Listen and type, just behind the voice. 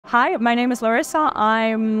Hi, my name is Larissa.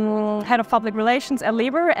 I'm head of public relations at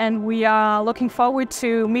Liebherr, and we are looking forward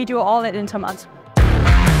to meet you all at Intermat.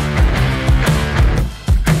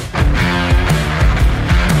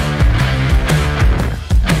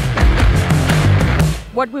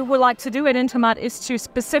 What we would like to do at Intermat is to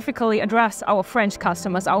specifically address our French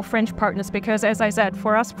customers, our French partners, because as I said,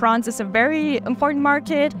 for us, France is a very important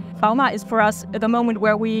market. Bauma is for us the moment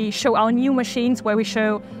where we show our new machines, where we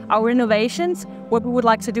show our innovations. What we would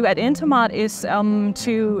like to do at Intermat is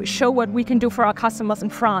to show what we can do for our customers in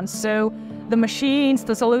France. So the machines,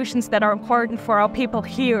 the solutions that are important for our people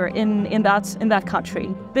here in that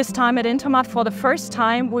country. This time at Intermat, for the first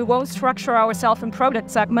time, we won't structure ourselves in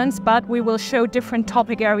product segments, but we will show different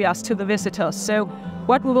topic areas to the visitors. So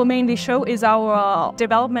what we will mainly show is our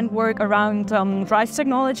development work around drive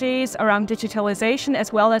technologies, around digitalization,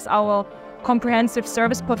 as well as our comprehensive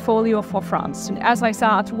service portfolio for France. And as I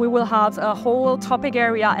said, we will have a whole topic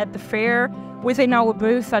area at the fair within our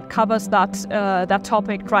booth that covers that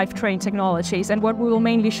topic, drivetrain technologies. And what we will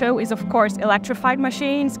mainly show is, of course, electrified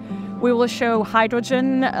machines. We will show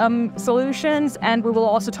hydrogen solutions, and we will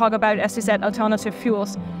also talk about, as you said, alternative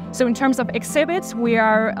fuels. So in terms of exhibits, we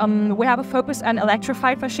have a focus on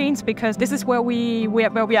electrified machines because this is where we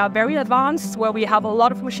are very advanced, where we have a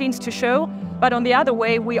lot of machines to show. But on the other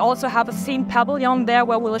way, we also have a theme pavilion there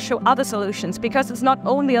where we'll show other solutions, because it's not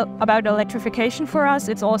only about electrification for us,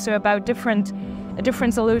 it's also about different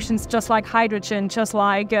solutions, just like hydrogen, just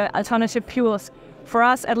like alternative fuels. For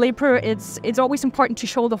us at Liebherr, it's always important to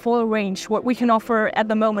show the full range, what we can offer at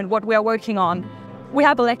the moment, what we are working on. We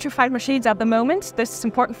have electrified machines at the moment. This is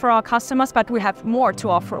important for our customers, but we have more to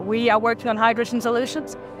offer. We are working on hydrogen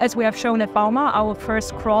solutions, as we have shown at Bauma, our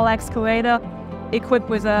first crawl excavator equipped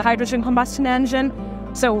with a hydrogen combustion engine.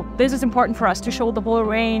 So this is important for us to show the full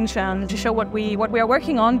range and to show what we are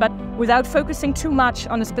working on, but without focusing too much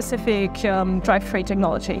on a specific drivetrain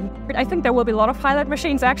technology. I think there will be a lot of highlight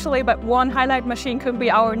machines actually, but one highlight machine could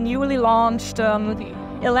be our newly launched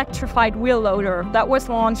electrified wheel loader. That was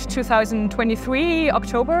launched 2023,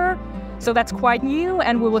 October. So that's quite new,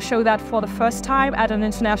 and we will show that for the first time at an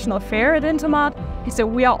international fair at Intermat. So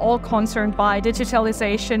we are all concerned by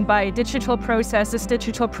digitalization, by digital processes,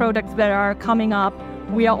 digital products that are coming up.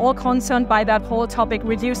 We are all concerned by that whole topic,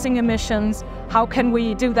 reducing emissions. How can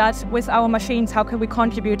we do that with our machines? How can we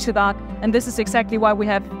contribute to that? And this is exactly why we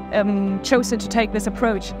have chosen to take this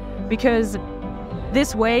approach, because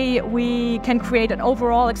this way we can create an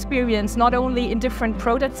overall experience, not only in different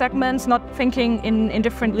product segments, not thinking in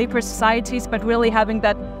different Liebherr societies, but really having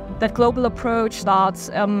that global approach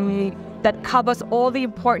that covers all the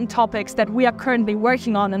important topics that we are currently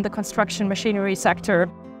working on in the construction machinery sector.